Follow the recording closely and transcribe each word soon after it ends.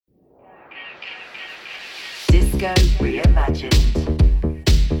Disco reimagined.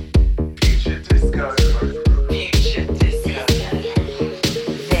 Future Disco. Future Disco.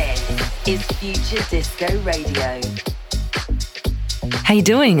 This is Future Disco Radio. How you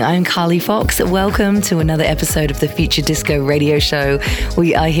doing? I'm Carly Fox. Welcome to another episode of the Future Disco Radio Show.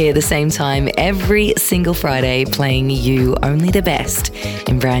 We are here the same time every single Friday playing you only the best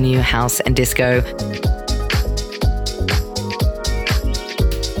in brand new house and disco.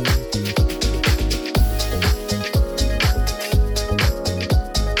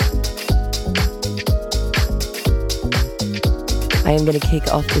 I am going to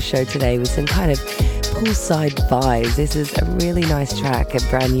kick off the show today with some kind of poolside vibes. This is a really nice track, a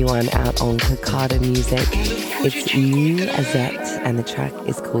brand new one out on Kakada Music. It's New Azette and the track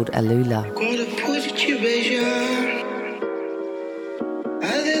is called Alula.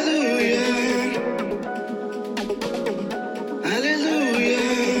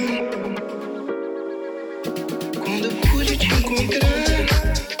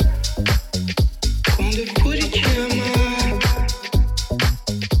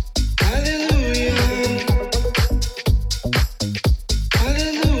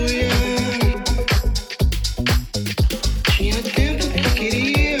 Tinha tempo que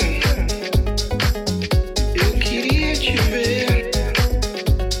queria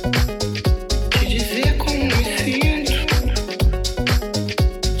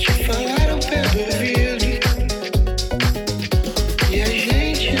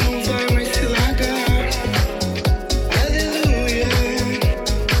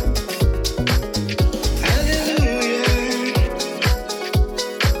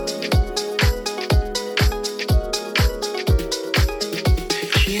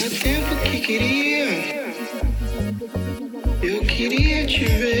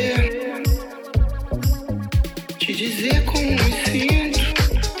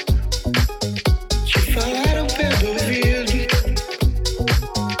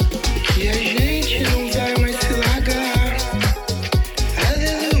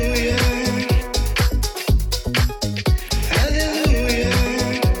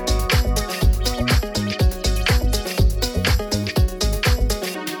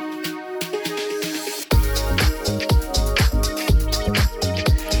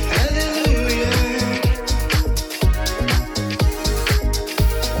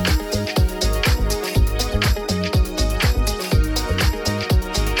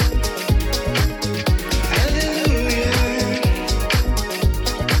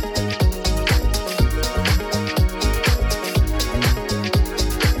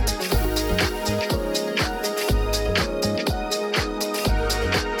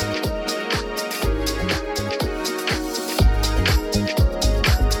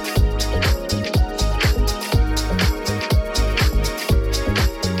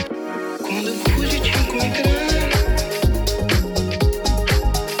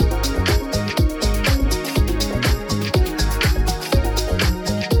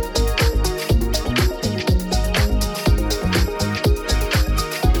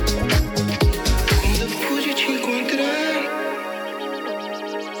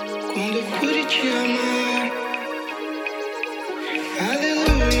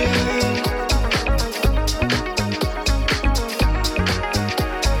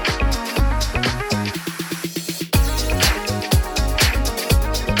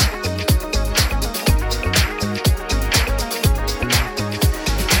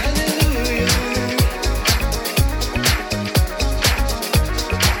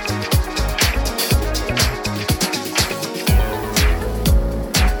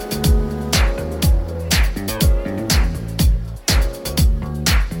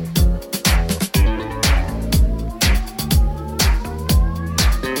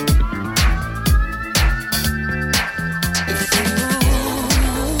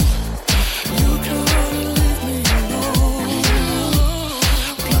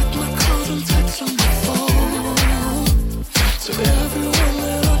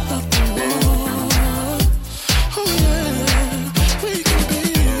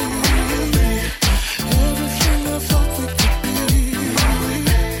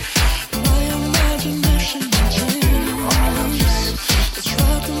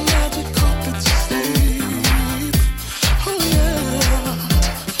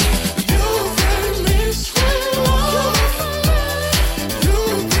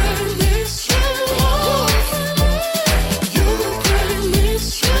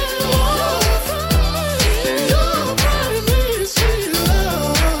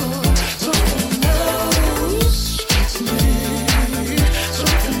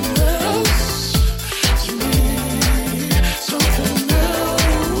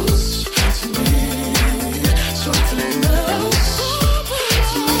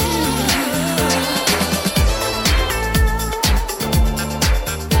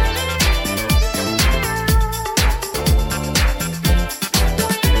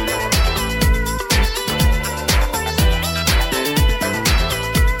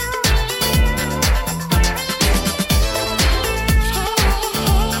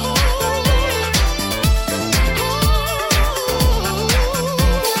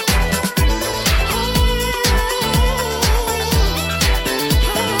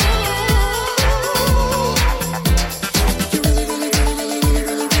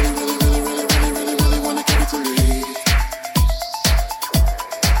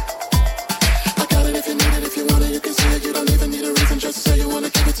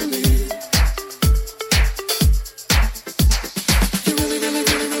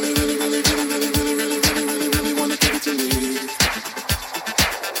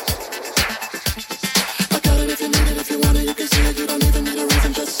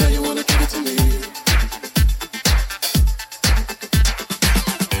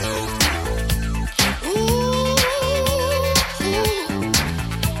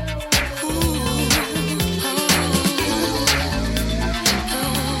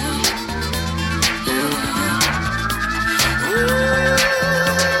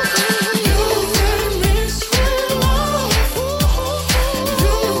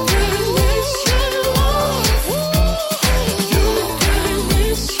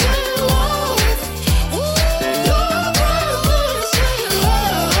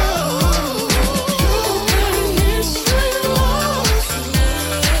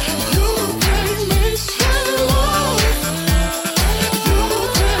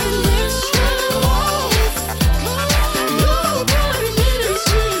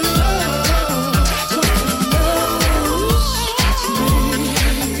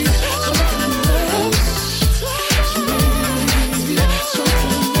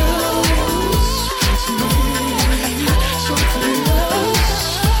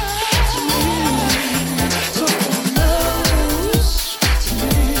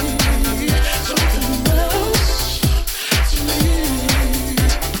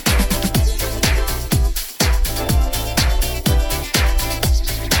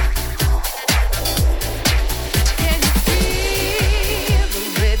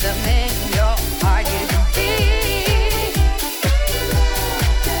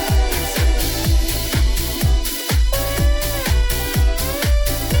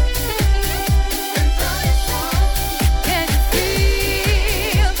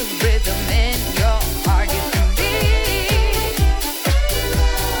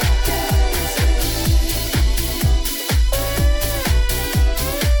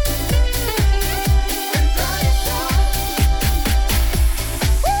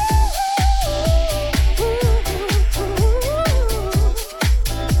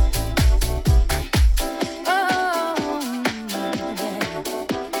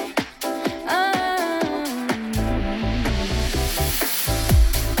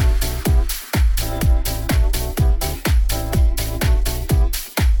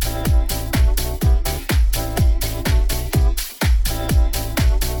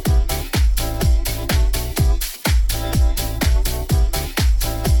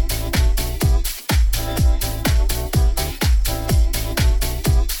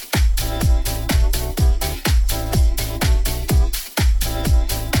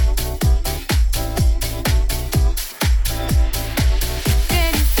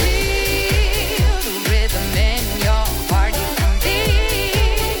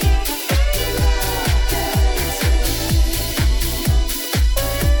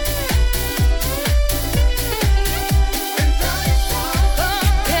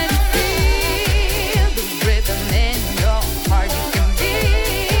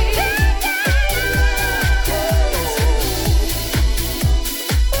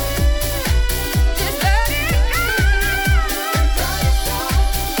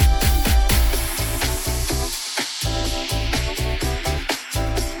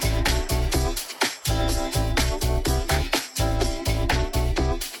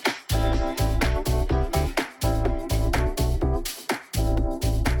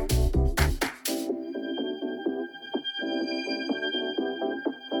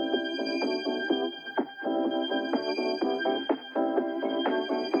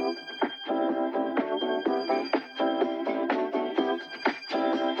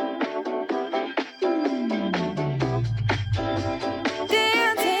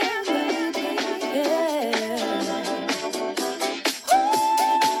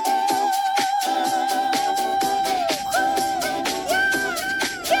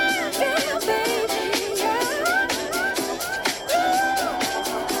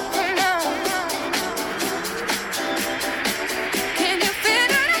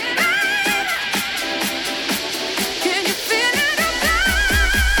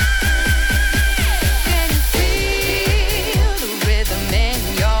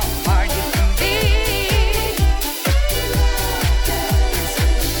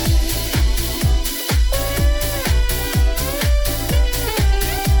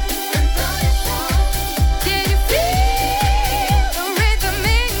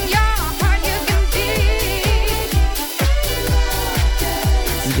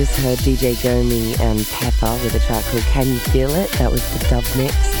heard DJ Gomi and Pepper with a track called Can You Feel It? That was the dub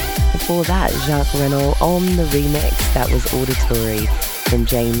mix. Before that, Jacques Renault on the remix. That was Auditory from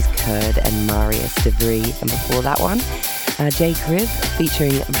James Curd and Marius DeVries. And before that one, J Crib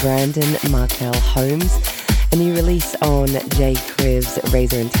featuring Brandon Markel Holmes. A new release on J Crib's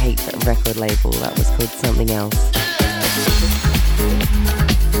Razor and Tape record label. That was called Something Else.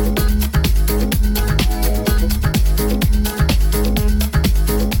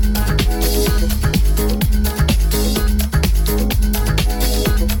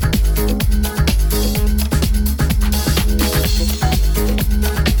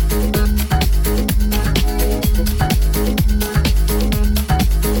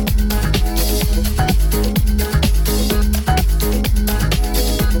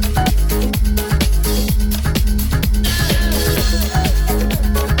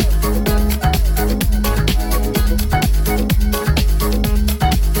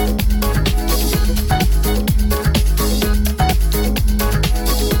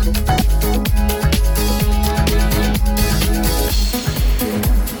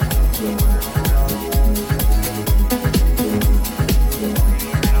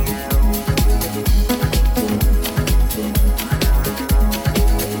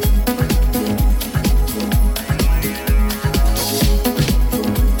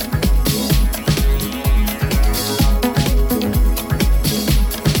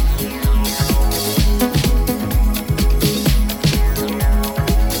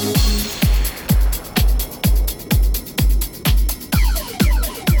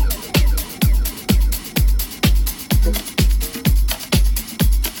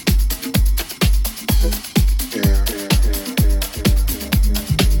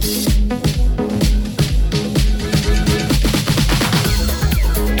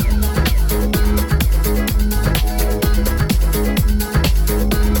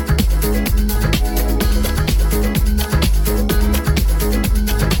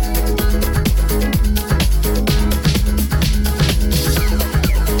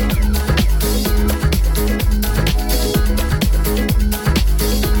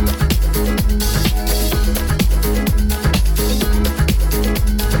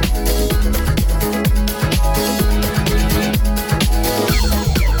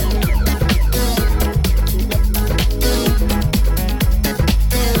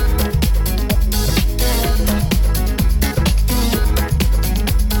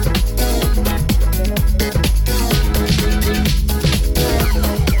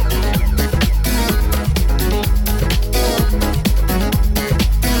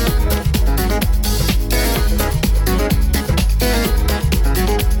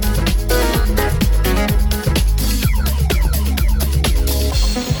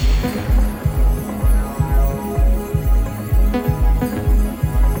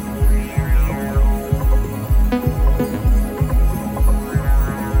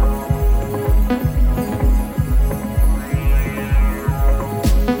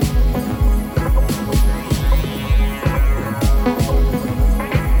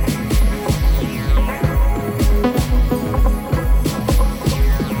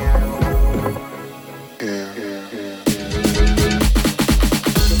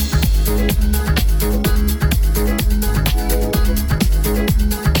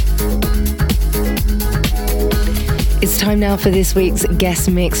 Time now for this week's guest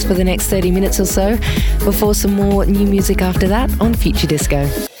mix for the next 30 minutes or so, before some more new music after that on Future Disco.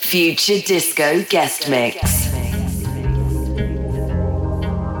 Future Disco Guest Mix.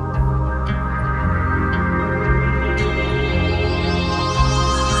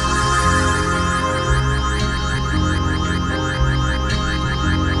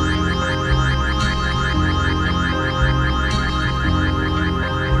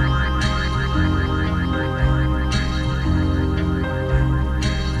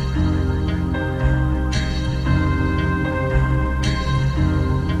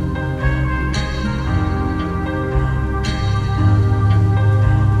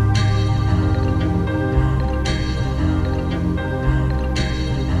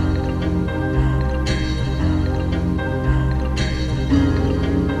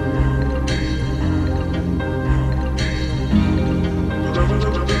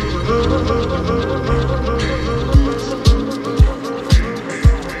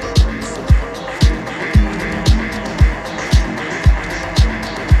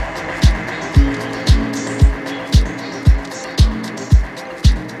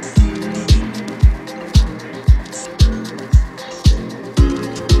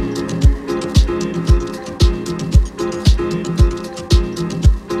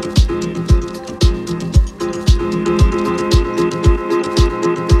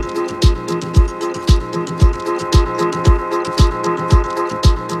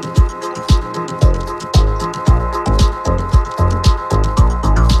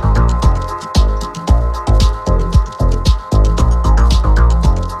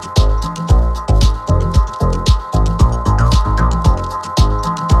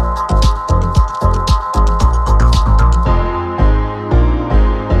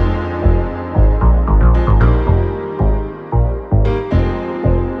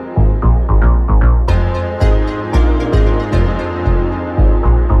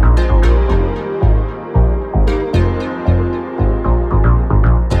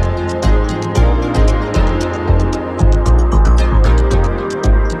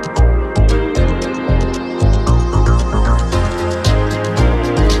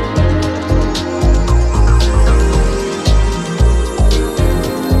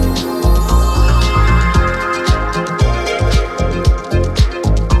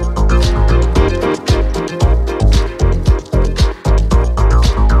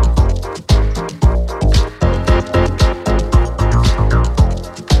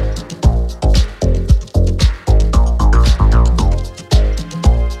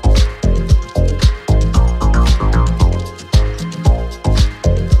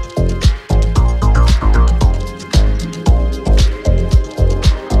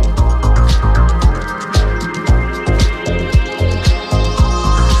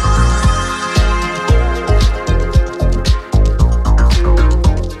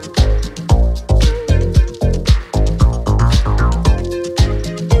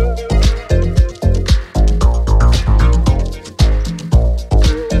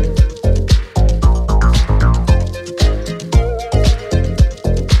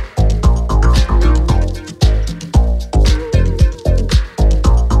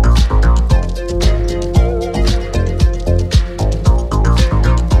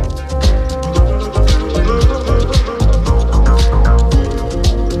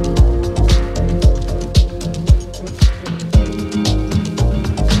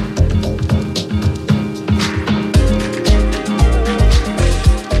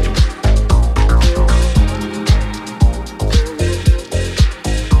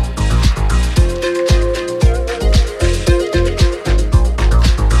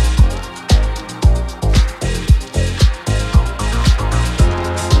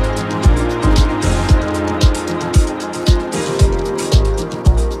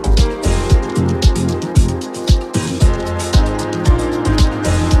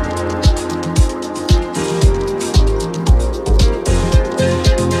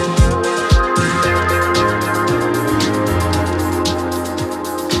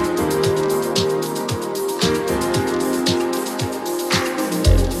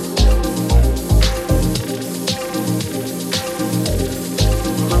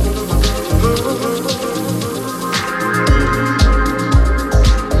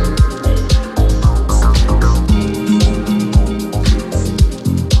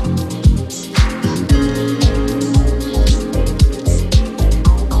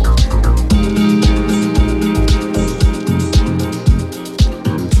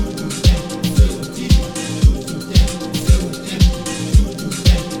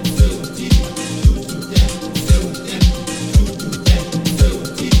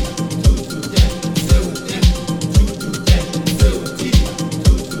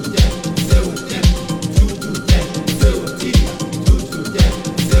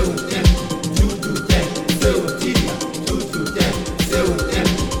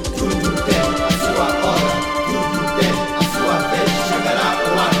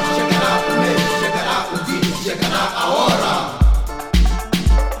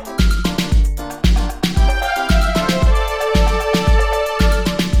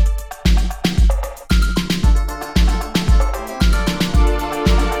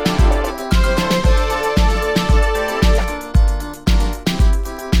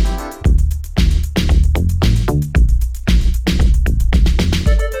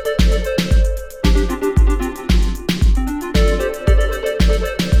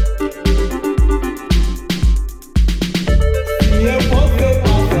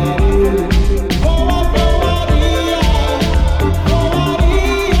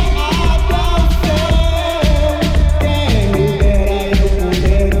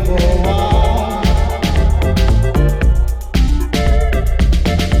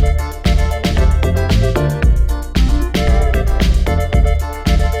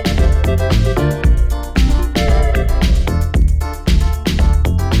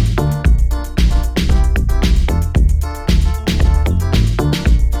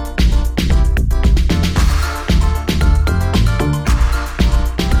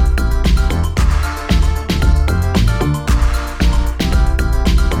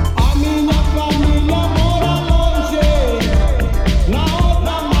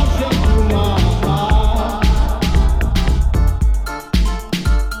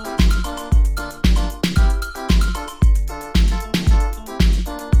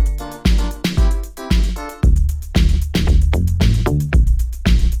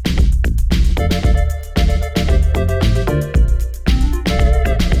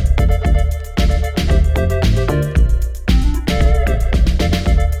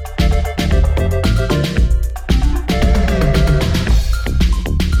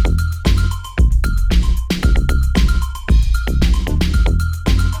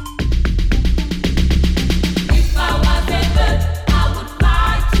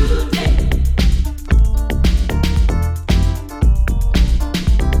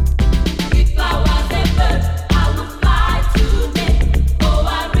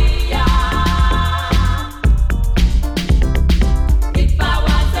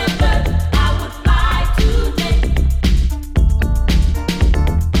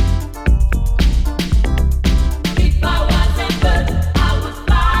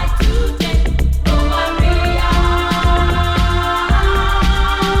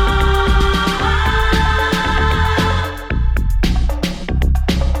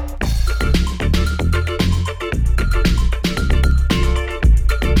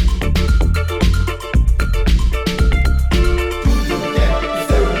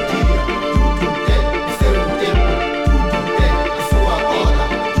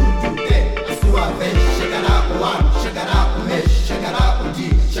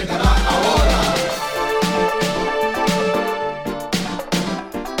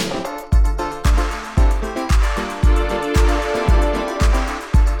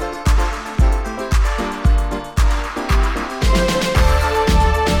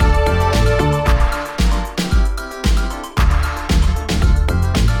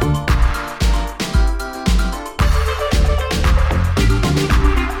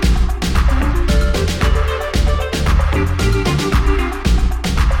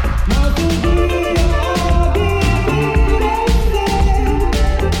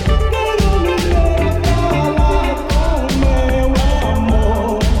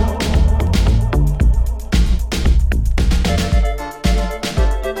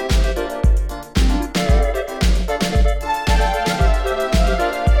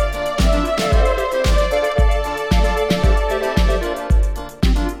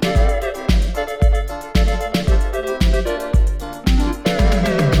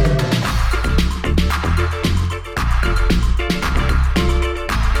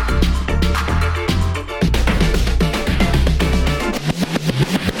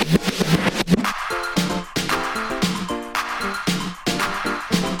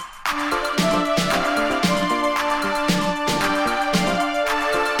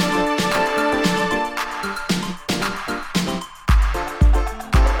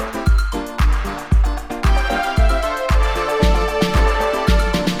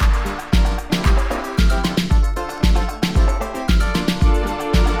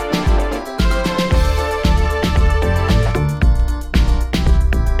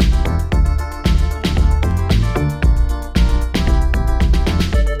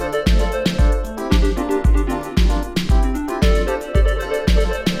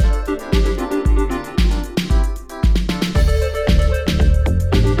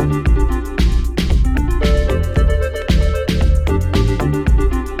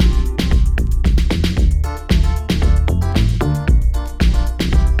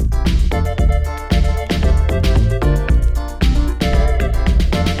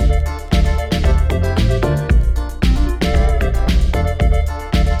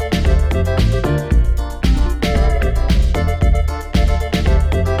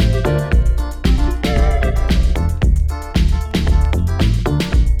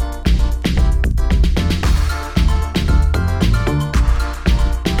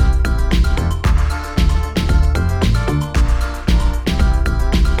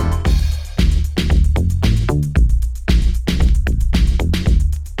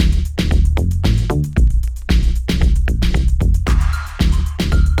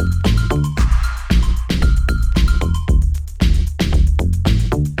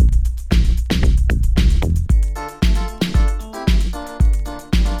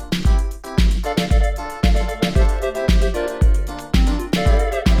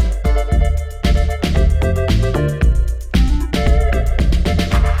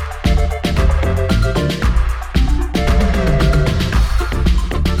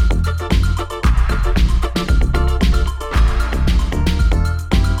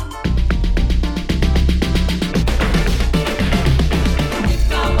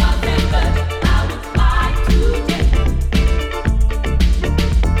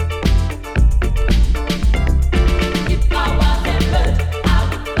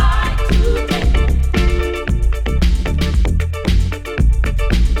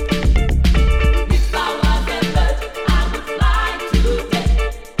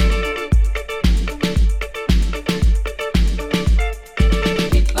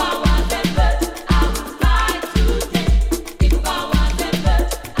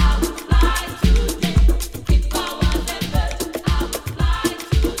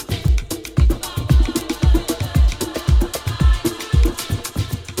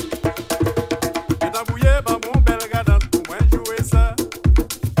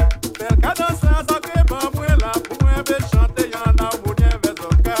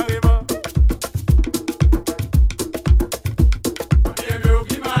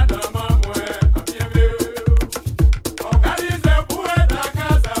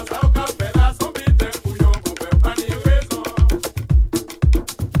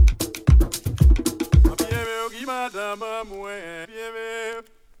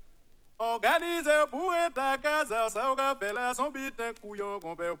 d'un couillon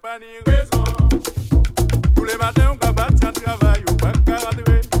qu'on perd pas ni raison. Tous les matins on cabat à travail ou pas qu'à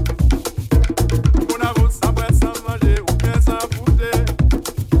rentrer. On avance sans presse, sans manger ou bien sans foutre.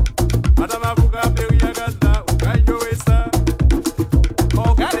 Madame avocat péri à Gaza ou caillou et ça.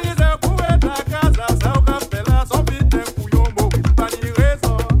 Organise pour être à casa, ça ou fait là son vite d'un couillon mourir pas ni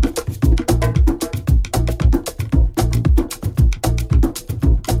raison.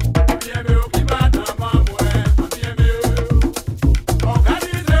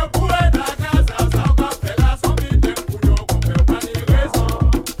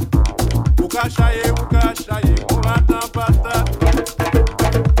 Travail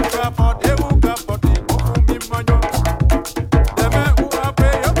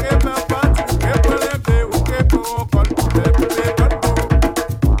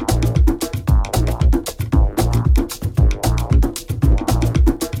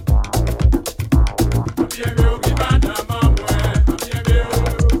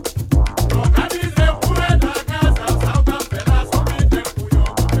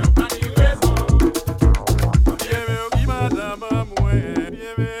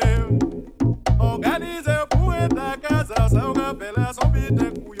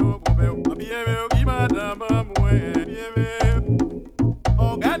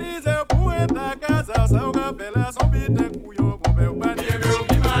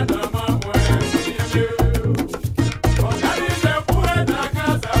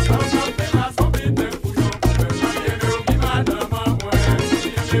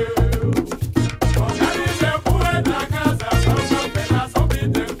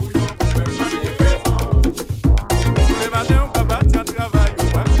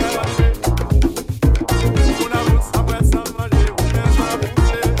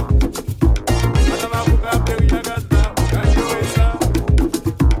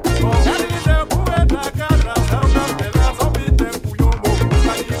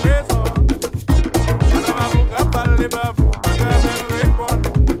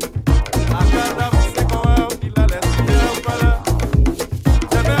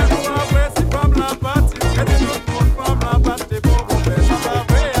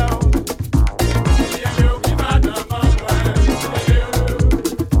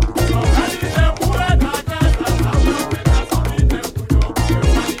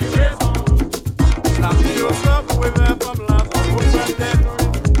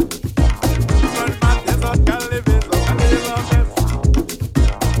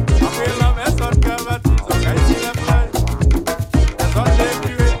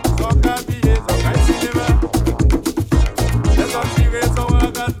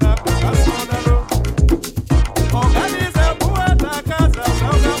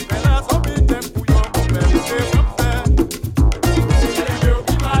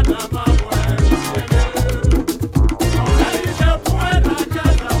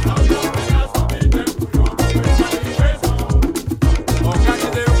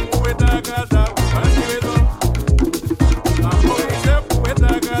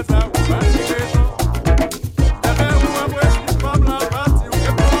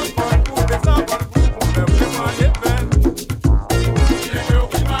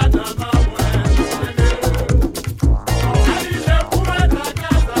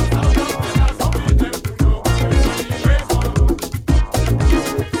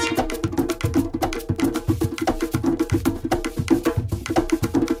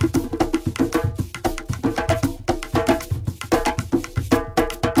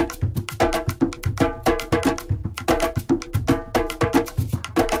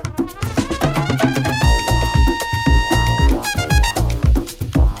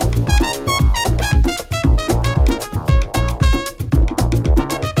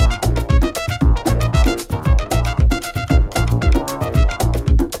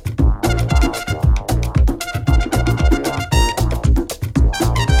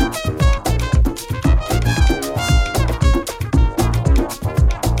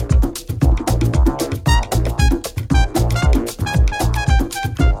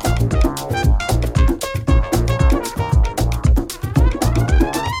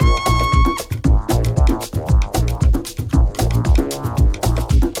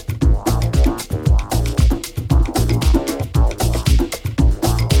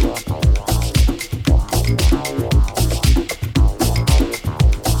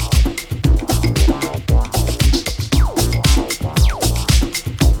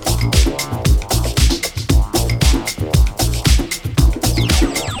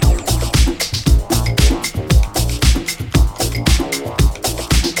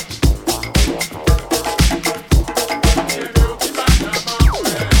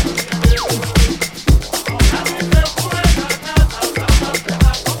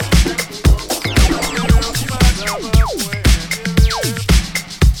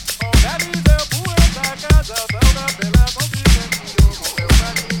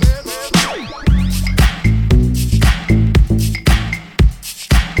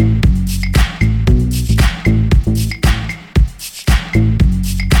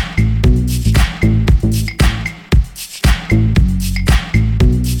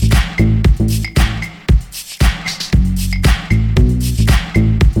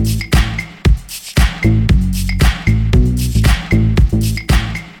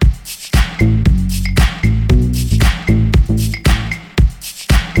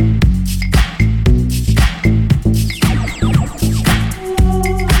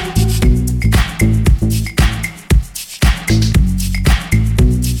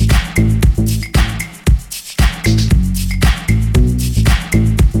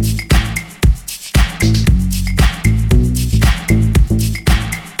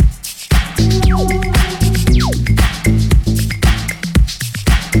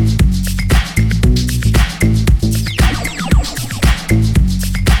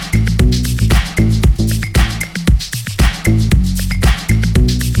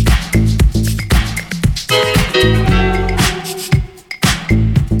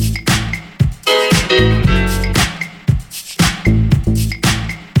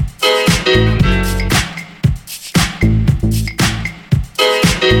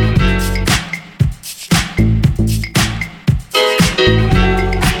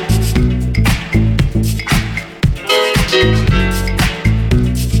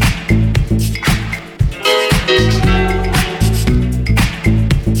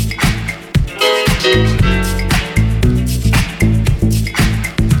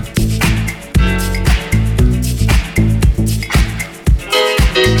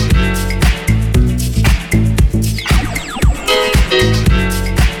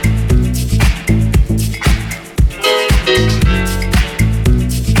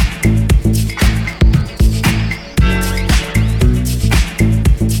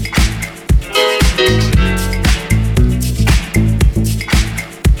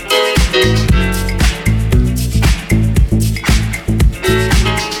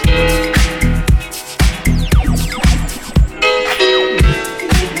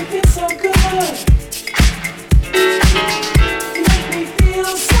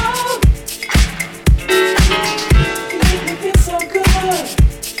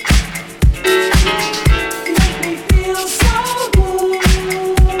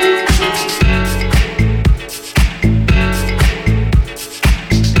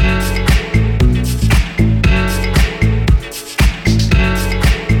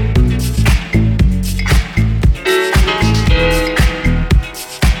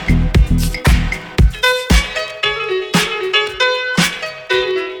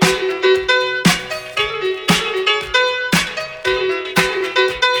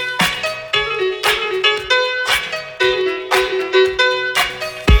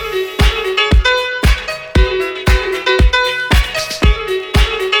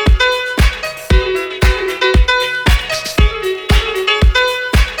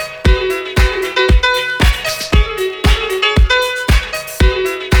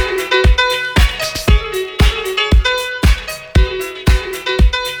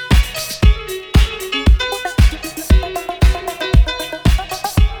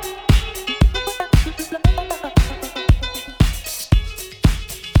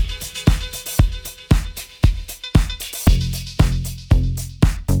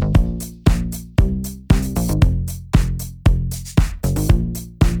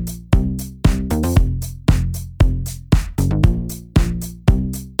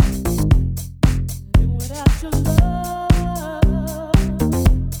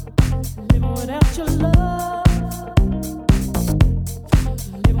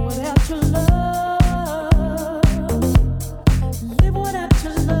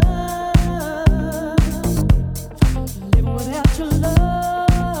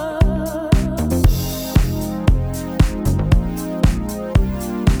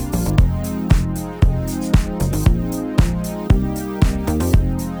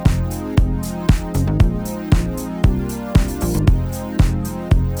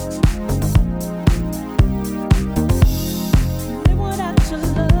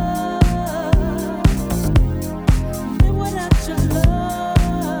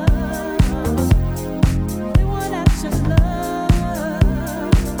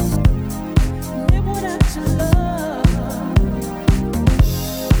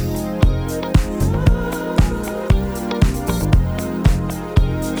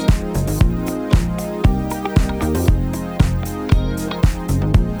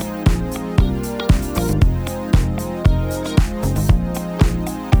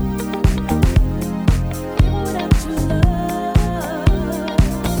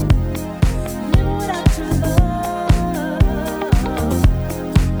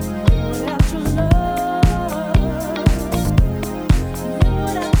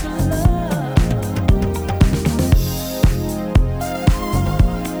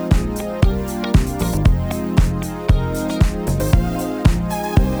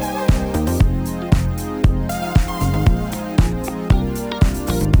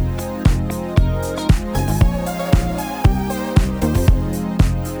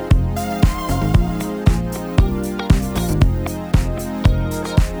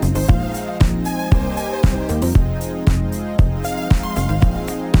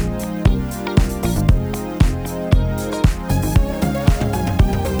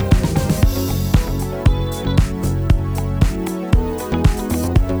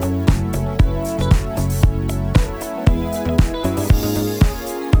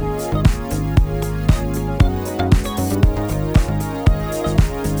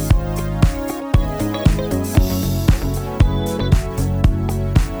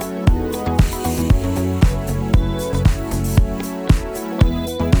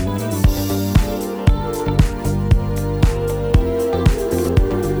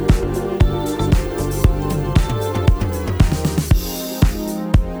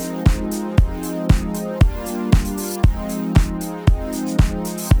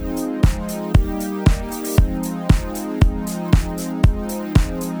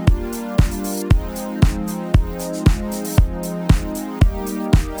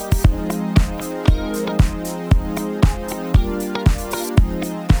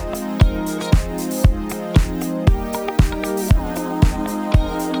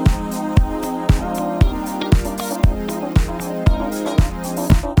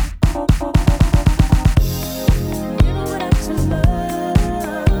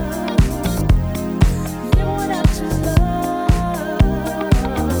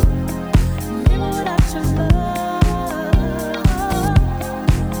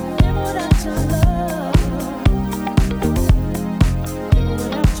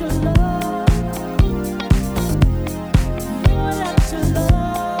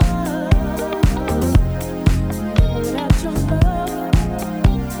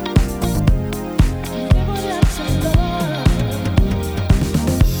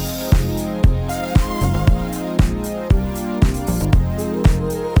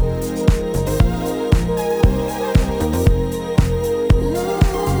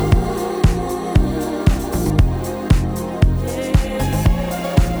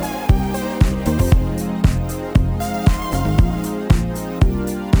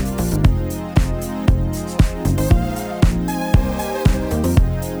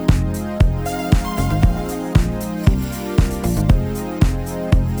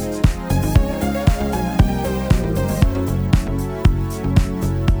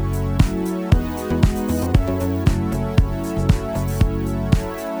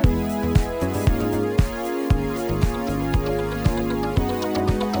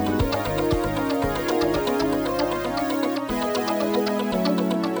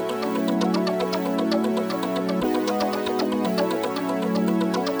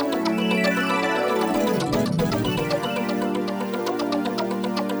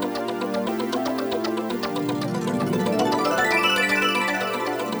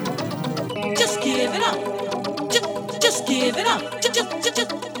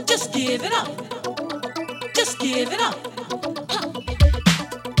give it up. Just give it up.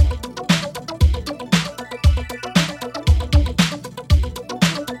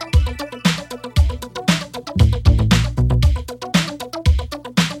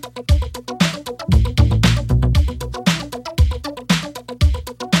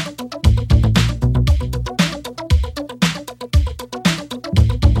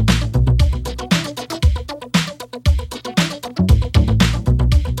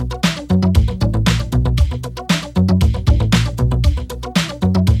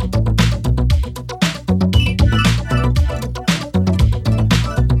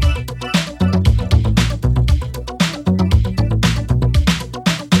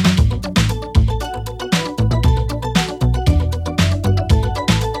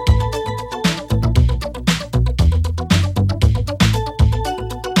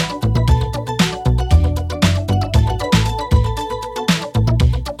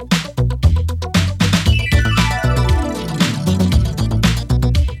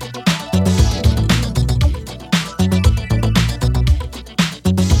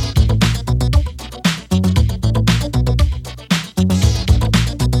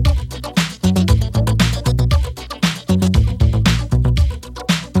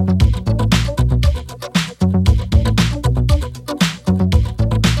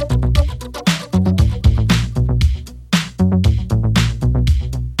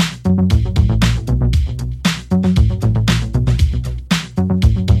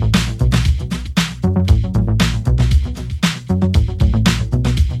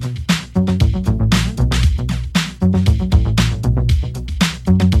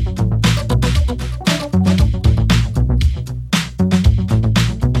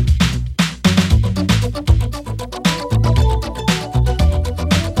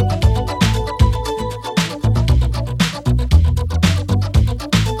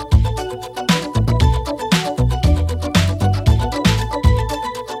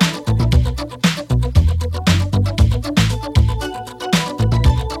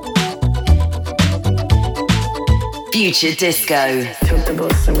 Future Disco. Took the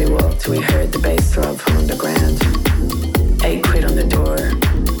bus and we walked, we heard the bass throb from underground. 8 quid on the door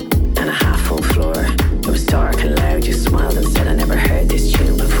and a half full floor. It was dark and loud, you smiled and said I never heard this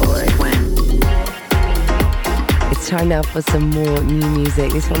tune before. It went. It's time now for some more new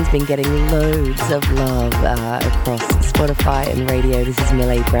music. This one's been getting loads of love across Spotify and radio. This is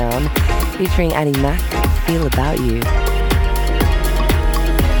Millie Brown featuring Annie Mac, Feel About You.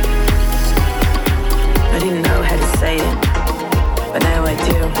 I didn't know how to say it, but now I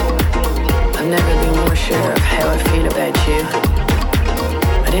do. I've never been more sure of how I feel about you.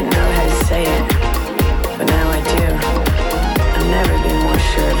 I didn't know how to say it, but now I do. I've never been more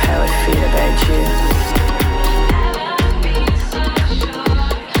sure of how I feel about you.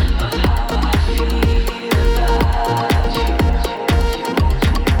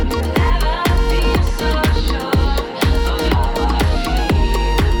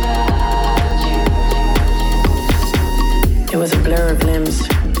 It was a blur of limbs,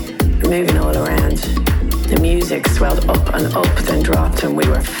 moving all around. The music swelled up and up, then dropped, and we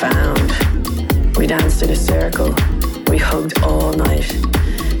were found. We danced in a circle, we hugged all night.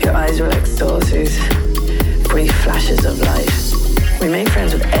 Your eyes were like saucers, brief flashes of light. We made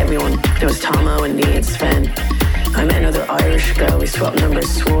friends with everyone. There was Tomo and Lee and Sven. I met another Irish girl, we swapped numbers,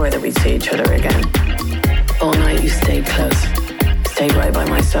 swore that we'd see each other again. All night you stayed close, stayed right by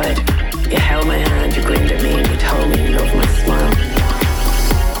my side. You held my hand, you grinned at me, and you told me you loved my smile.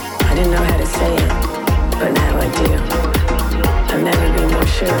 I didn't know how to say it, but now I do. I've never been more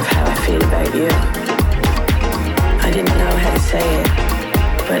sure of how I feel about you. I didn't know how to say it,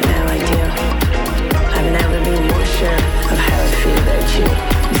 but now I do. I've never been more sure of how I feel about you.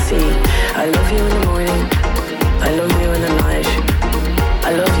 You see, I love you in the morning, I love you in the night.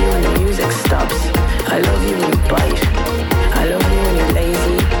 I love you when the music stops, I love you when you bite. I love you when you're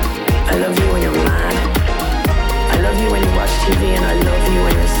lazy, I love you when you're mad. I love you when you watch TV, and I love you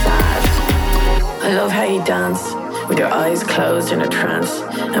when you're sad. I love how you dance with your eyes closed in a trance.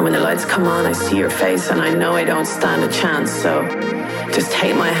 And when the lights come on, I see your face and I know I don't stand a chance. So just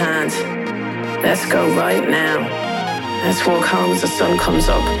take my hand, let's go right now. Let's walk home as the sun comes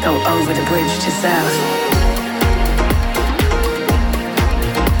up, go over the bridge to South.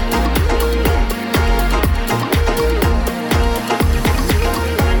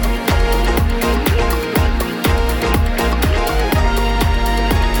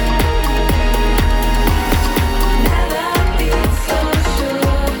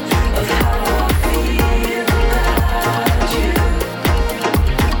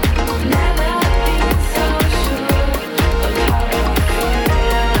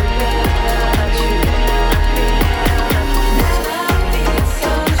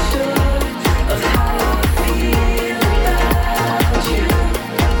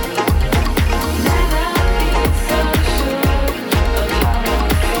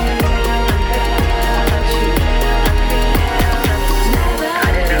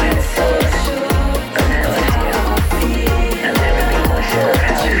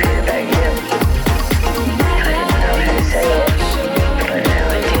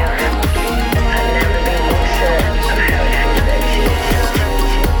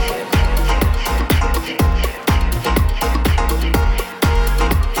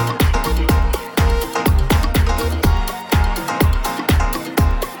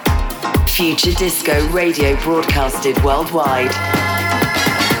 Future Disco Radio broadcasted worldwide.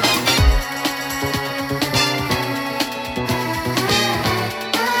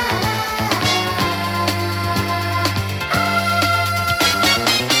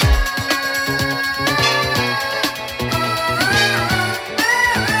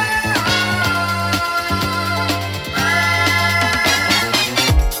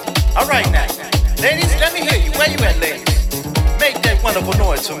 All right now, ladies, let me hear you. Where you at, ladies? Make that wonderful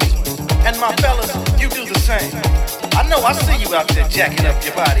noise for me. And my fellas, you do the same. I know I see you out there jacking up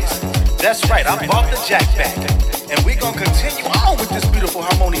your bodies. That's right, I bought the jack back. And we're gonna continue on with this beautiful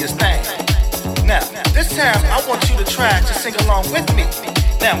harmonious thing. Now, this time I want you to try to sing along with me.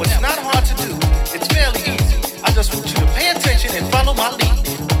 Now, it's not hard to do. It's fairly easy. I just want you to pay attention and follow my lead.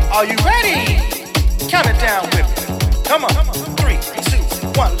 Are you ready? Count it down with me. Come on. 3,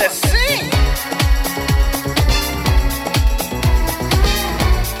 2, 1, let's sing.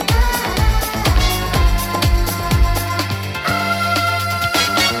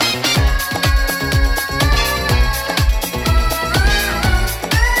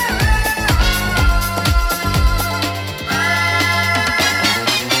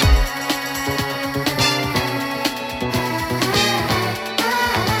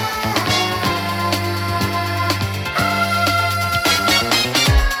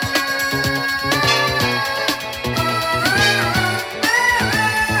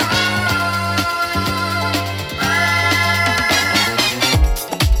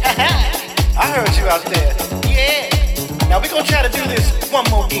 out there. Yeah. Now we're gonna try to do this one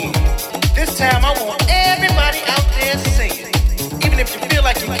more game. This time I want everybody out there singing. Even if you feel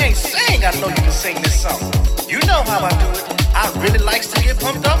like you can't sing, I know you can sing this song. You know how I do it. I really likes to get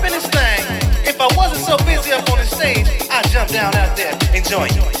pumped up in this thing. If I wasn't so busy up on the stage, I'd jump down out there and join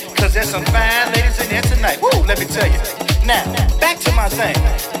you. Cause there's some fine ladies in there tonight. Woo, let me tell you. Now, back to my thing.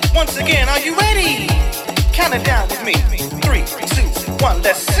 Once again, are you ready? Count it down with me. 3, 2, 1,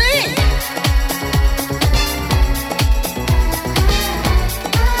 let's sing!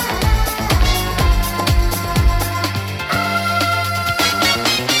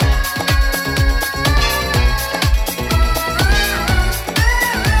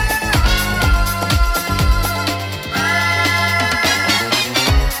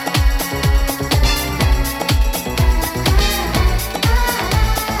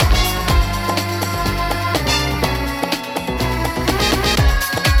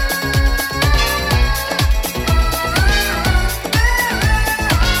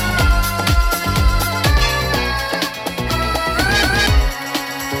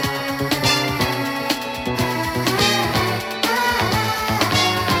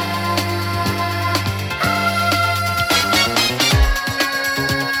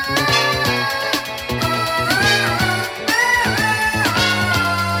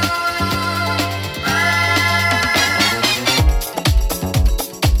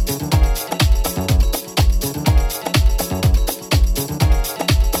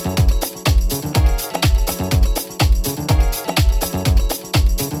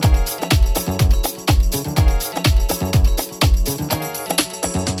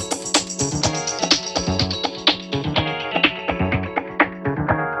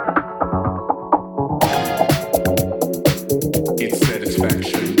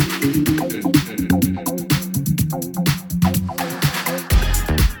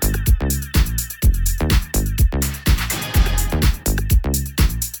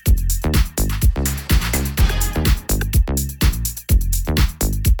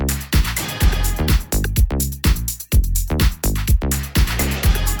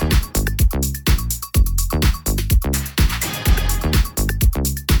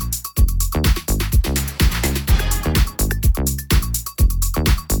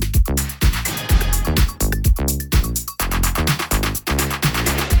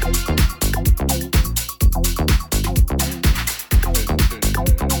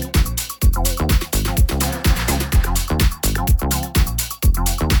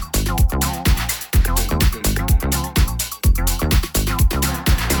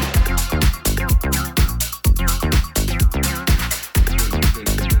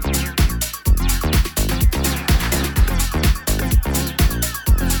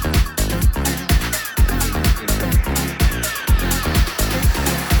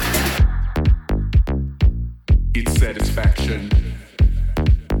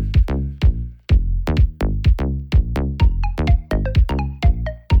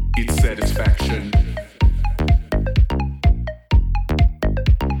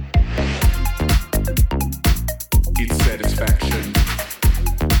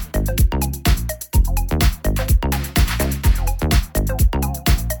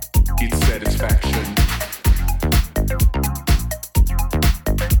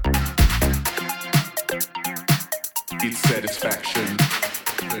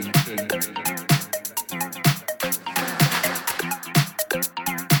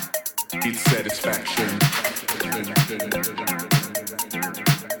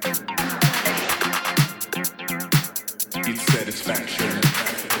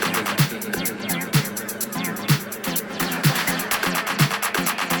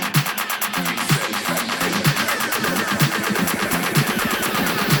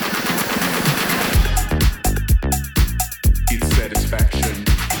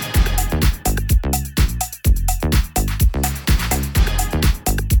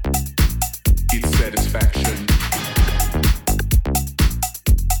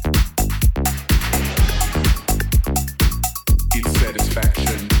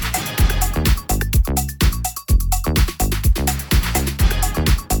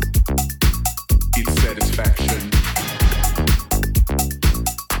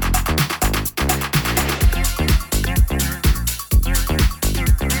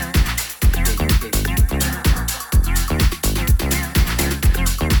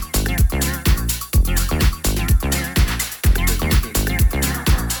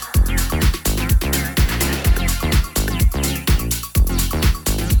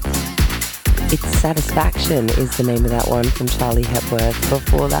 Satisfaction is the name of that one from Charlie Hepworth.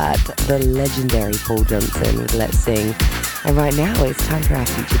 Before that, the legendary Paul Johnson with Let's Sing. And right now, it's time for our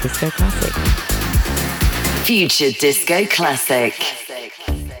Future Disco Classic. Future Disco Classic.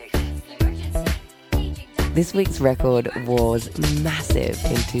 This week's record was massive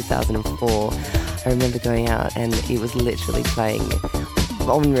in 2004. I remember going out and it was literally playing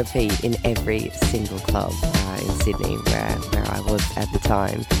on repeat in every single club in Sydney where I was at the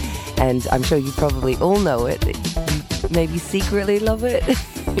time. And I'm sure you probably all know it. You maybe secretly love it.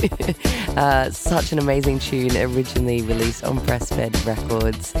 Such an amazing tune, originally released on Breastfed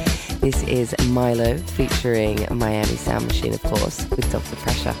Records. This is Milo featuring Miami Sound Machine, of course, with Dr.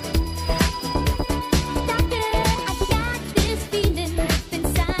 Pressure.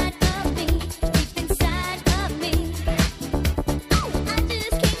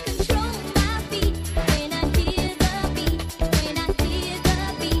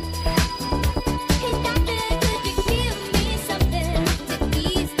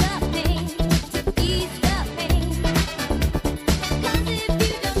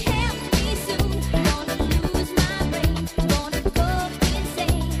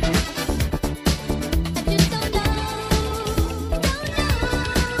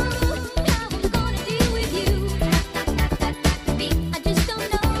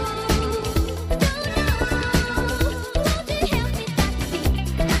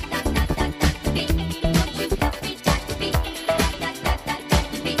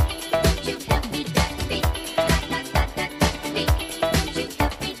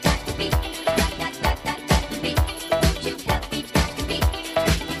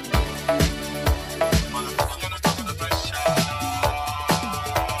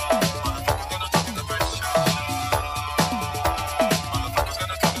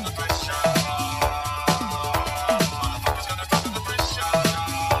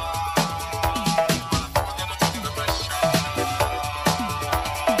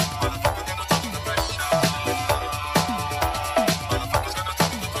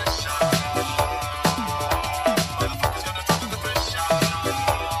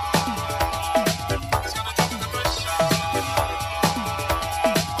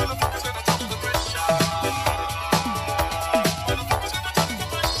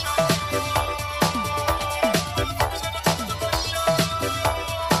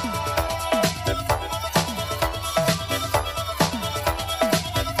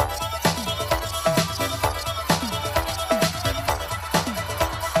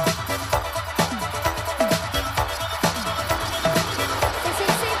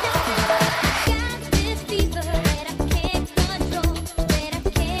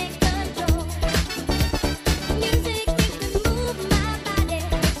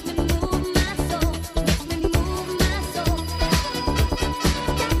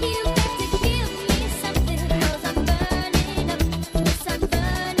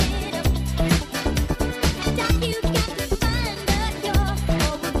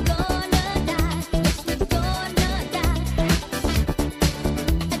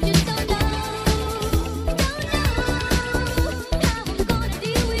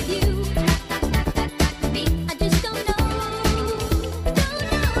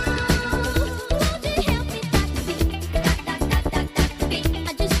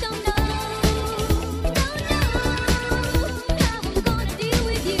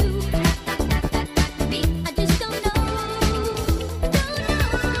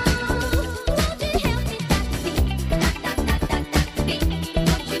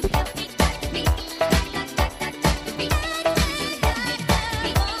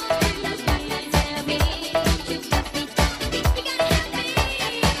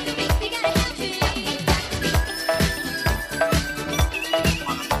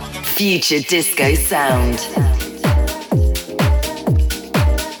 Future Disco Sound.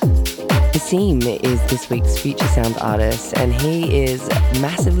 Kasim is this week's Future Sound artist, and he is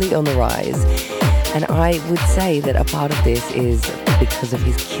massively on the rise. And I would say that a part of this is because of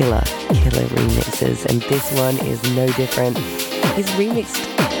his killer remixes, and this one is no different. He's remixed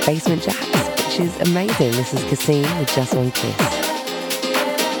Basement Jaxx, which is amazing. This is Kasim with Just One Kiss.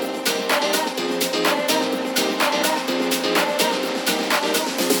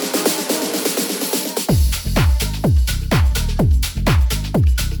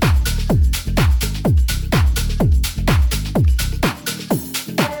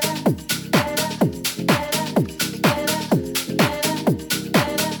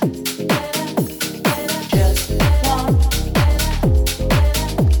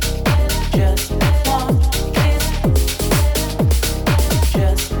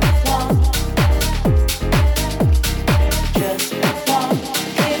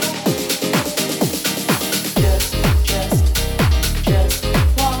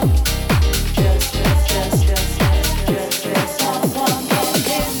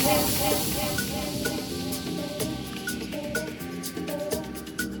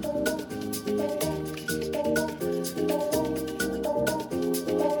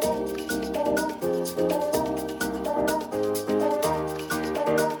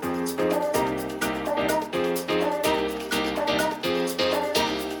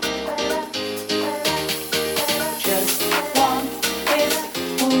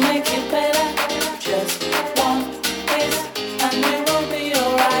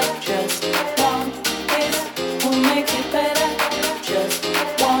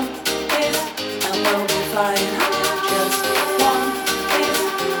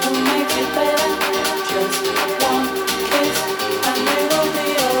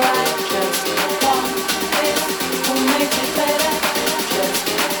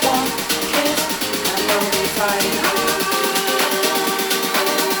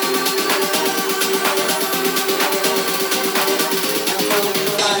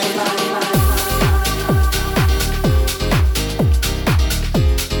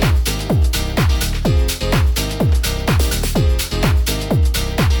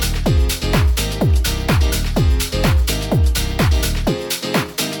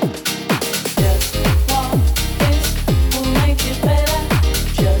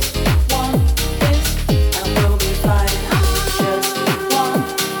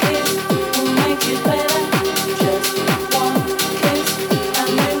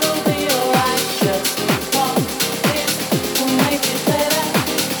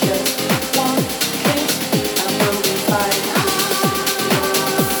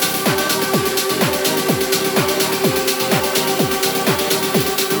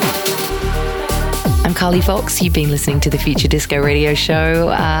 Carly Fox. You've been listening to the Future Disco Radio Show.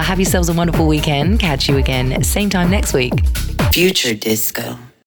 Have yourselves a wonderful weekend. Catch you again same time next week. Future Disco.